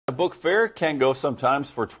book fair can go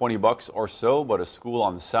sometimes for 20 bucks or so, but a school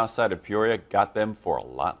on the south side of Peoria got them for a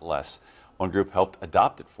lot less. One group helped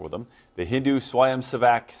adopt it for them. The Hindu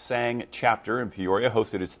Swayamsevak Sangh chapter in Peoria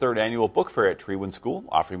hosted its third annual book fair at Trewyn School,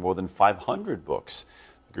 offering more than 500 books.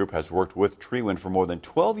 The group has worked with Trewyn for more than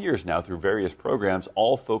 12 years now through various programs,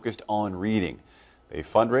 all focused on reading. They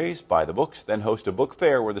fundraise, buy the books, then host a book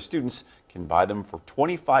fair where the students can buy them for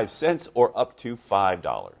 25 cents or up to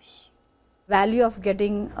 $5. Value of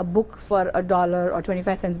getting a book for $1 or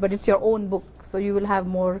 25 cents, but it's your own book, so you will have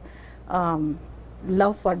more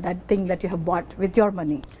love for that thing that you have bought with your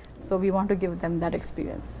money. So we want to give them that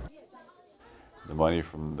experience. The money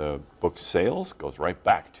from the book sales goes right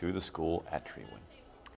back to the school at Trewyn.